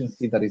the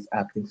agency that is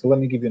acting. So let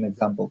me give you an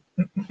example.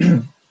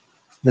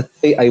 Let's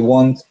say I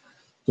want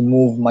to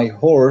move my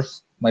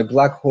horse, my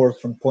black horse,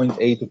 from point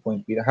A to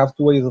point B. I have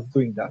two ways of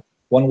doing that.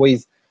 One way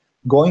is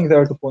going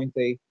there to point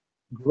A,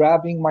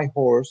 grabbing my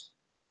horse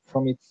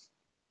from its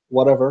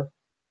whatever,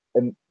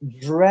 and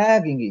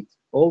dragging it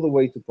all the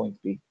way to point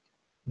B.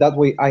 That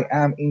way I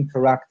am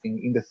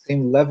interacting in the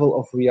same level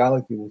of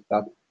reality with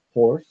that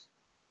horse.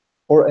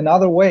 Or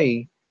another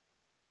way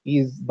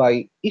is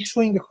by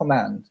issuing a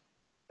command,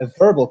 a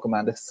verbal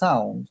command, a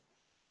sound,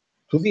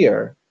 to the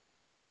air.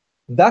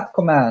 That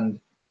command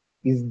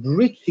is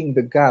bridging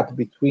the gap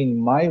between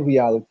my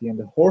reality and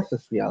the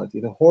horse's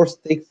reality. The horse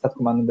takes that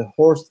command and the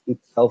horse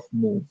itself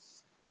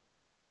moves.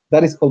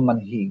 That is called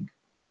manhig.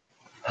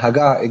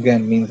 Haga,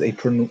 again, means a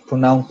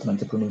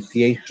pronouncement, a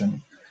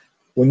pronunciation.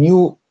 When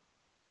you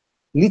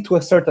lead to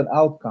a certain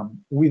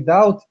outcome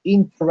without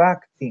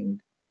interacting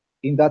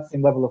in that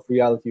same level of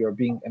reality, you're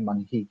being a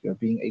manhig, you're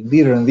being a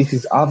leader, and this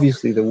is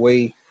obviously the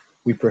way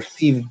we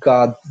perceive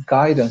God's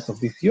guidance of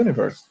this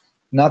universe,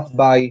 not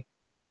by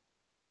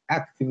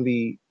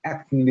actively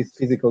acting in this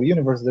physical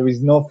universe. There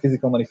is no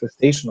physical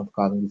manifestation of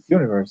God in this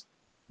universe,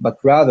 but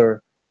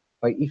rather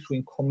by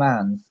issuing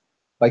commands,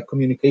 by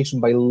communication,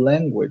 by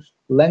language.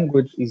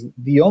 Language is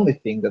the only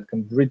thing that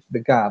can bridge the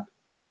gap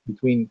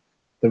between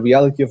the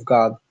reality of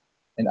God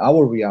and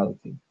our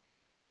reality.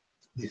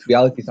 These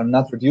realities are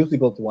not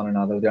reducible to one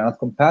another, they are not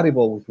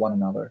compatible with one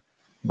another,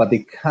 but they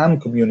can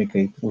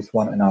communicate with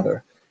one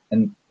another.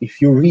 And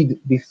if you read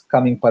this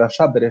coming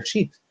parasha,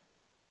 Bereshit,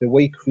 the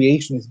way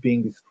creation is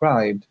being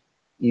described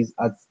is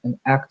as an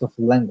act of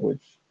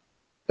language.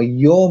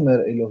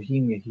 Vayomer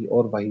Elohim yehi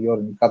or vayor,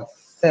 and God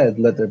said,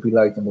 let there be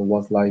light, and there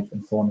was light,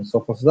 and so on and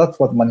so forth. So that's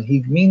what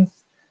manhig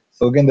means.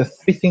 So again, the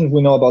three things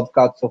we know about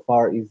God so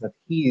far is that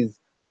he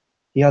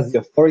has the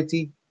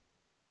authority,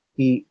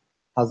 he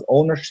has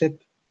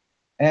ownership,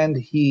 and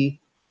he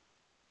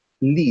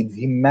leads,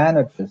 he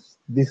manages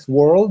this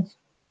world,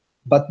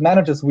 but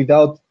manages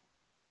without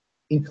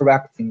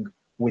interacting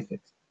with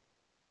it.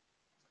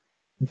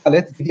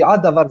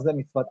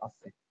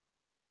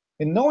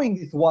 And knowing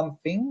this one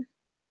thing,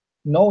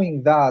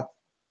 knowing that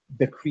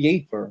the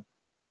creator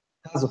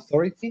has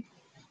authority,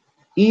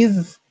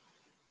 is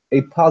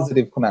a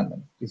positive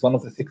commandment. It's one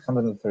of the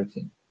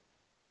 613.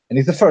 And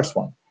it's the first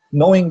one.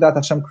 Knowing that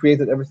Hashem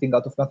created everything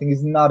out of nothing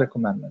is not a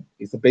commandment.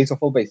 It's the base of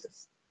all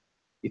bases.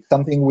 It's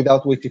something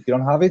without which, if you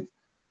don't have it,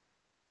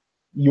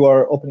 you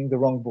are opening the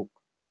wrong book.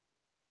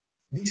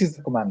 This is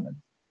the commandment.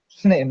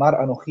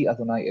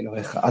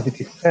 As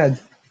it is said,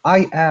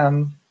 I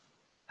am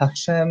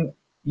Hashem,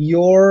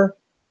 your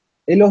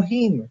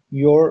Elohim,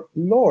 your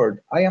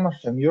Lord. I am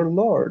Hashem, your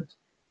Lord.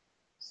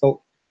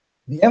 So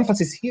the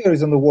emphasis here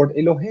is on the word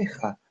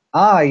Elohecha.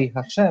 I,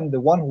 Hashem,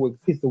 the one who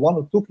exists, the one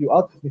who took you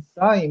out of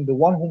Mitzrayim, the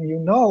one whom you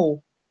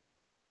know,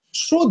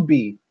 should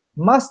be,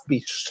 must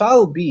be,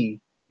 shall be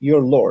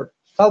your Lord,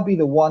 shall be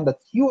the one that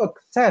you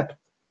accept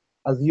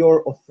as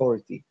your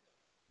authority.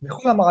 And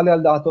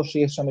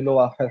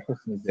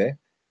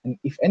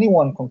if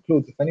anyone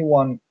concludes, if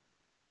anyone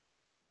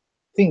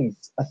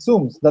thinks,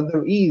 assumes that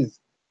there is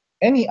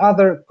any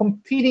other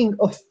competing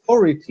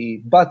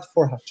authority but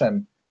for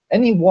Hashem,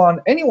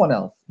 anyone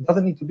else,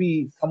 doesn't need to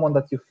be someone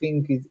that you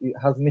think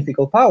has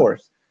mythical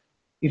powers.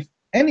 If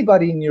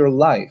anybody in your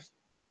life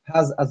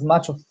has as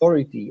much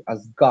authority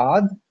as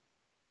God,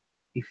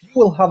 if you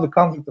will have a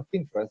conflict of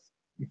interest,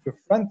 if your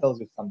friend tells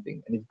you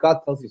something and if God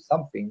tells you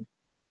something,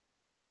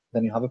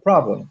 then you have a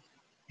problem.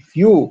 If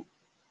you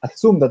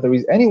assume that there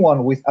is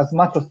anyone with as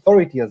much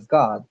authority as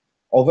God,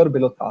 over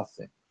belo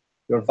ta'aseh.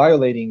 You're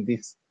violating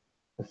this,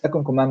 the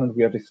second commandment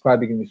we are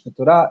describing in Mishneh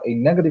Torah, a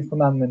negative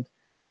commandment,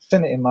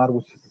 shene'emar,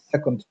 which is the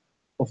second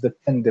of the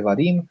 10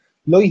 devarim,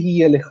 lo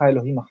yihye lecha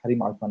Elohim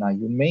acharim al panai.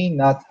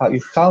 You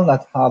shall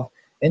not have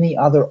any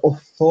other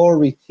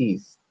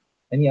authorities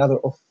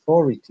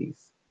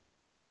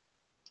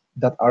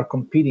that are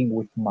competing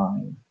with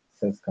mine,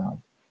 says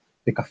God.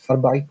 V'kafar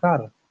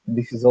ba'ikar.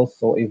 This is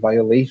also a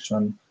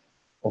violation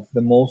of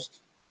the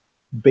most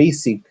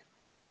basic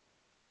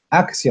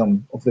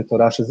axiom of the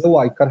Torah, shezehu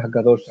ha'ikar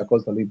hagadol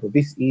shehakol talui bo.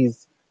 This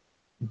is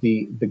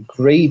the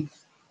great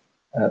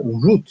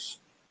root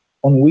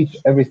on which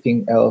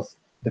everything else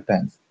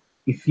depends.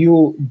 If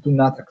you do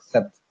not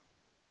accept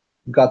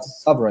God's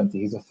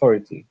sovereignty, His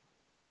authority,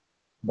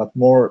 but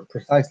more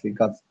precisely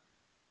God's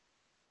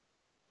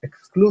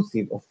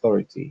exclusive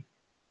authority,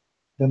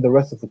 then the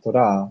rest of the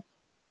Torah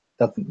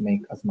doesn't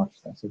make as much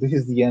sense. So this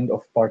is the end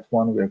of part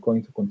 1. We are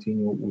going to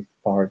continue with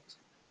part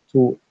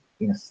 2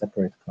 in a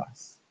separate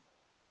class.